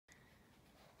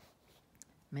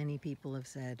Many people have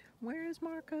said, where's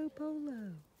Marco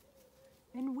Polo?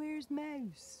 And where's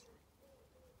Mouse?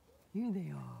 Here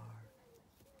they are.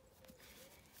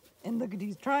 And look at,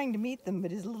 he's trying to meet them,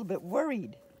 but he's a little bit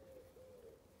worried.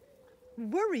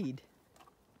 Worried.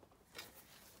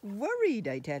 Worried,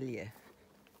 I tell you.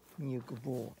 You good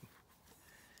boy.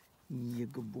 You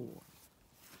good boy.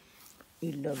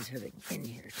 He loves having in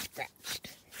here scratched.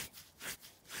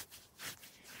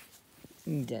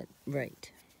 That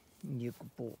right. You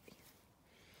good boy.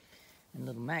 And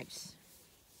little mouse.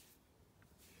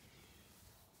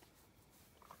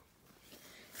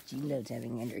 She loves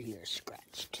having under here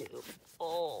scratched too.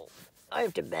 Oh, I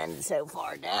have to bend so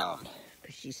far down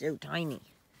because she's so tiny.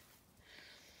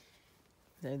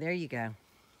 So there you go.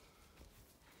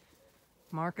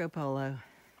 Marco Polo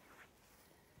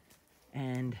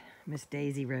and Miss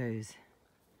DaisyRose.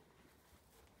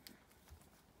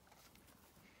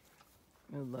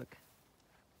 Oh look,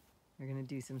 they're gonna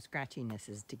do some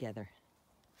scratchinesses together.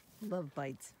 Love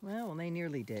bites. Well, they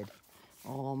nearly did.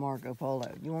 Oh, Marco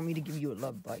Polo, you want me to give you a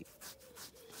love bite?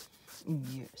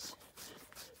 Yes.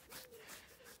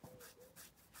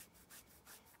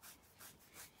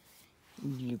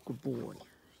 You good boy.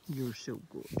 You're so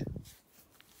good.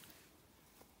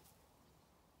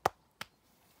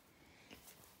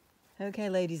 Okay,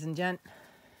 ladies and gent.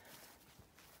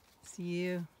 See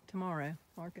you tomorrow.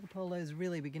 Marco Polo's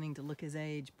really beginning to look his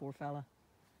age, poor fella.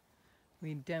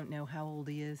 We don't know how old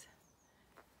he is.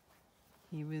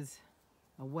 He was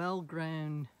a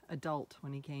well-grown adult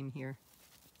when he came here.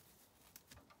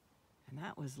 And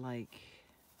that was like,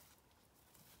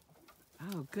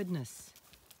 oh goodness,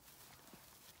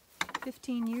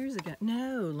 15 years ago.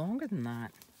 No, longer than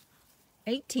that.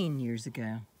 18 years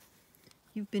ago.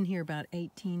 You've been here about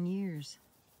 18 years.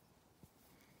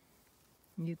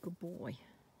 You good boy.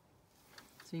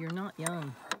 So you're not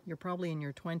young. You're probably in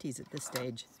your 20s at this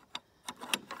stage.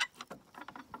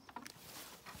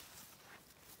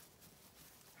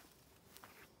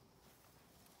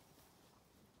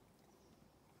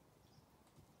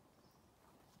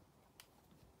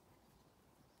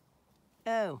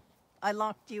 Oh, I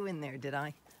locked you in there, did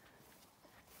I?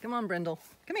 Come on, Brindle.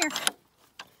 Come here.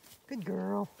 Good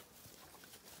girl.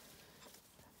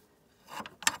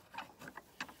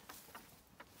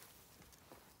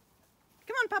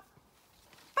 Come on, pup.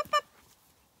 Pup, pup.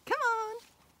 Come on.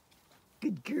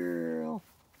 Good girl.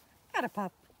 Got a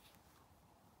pup.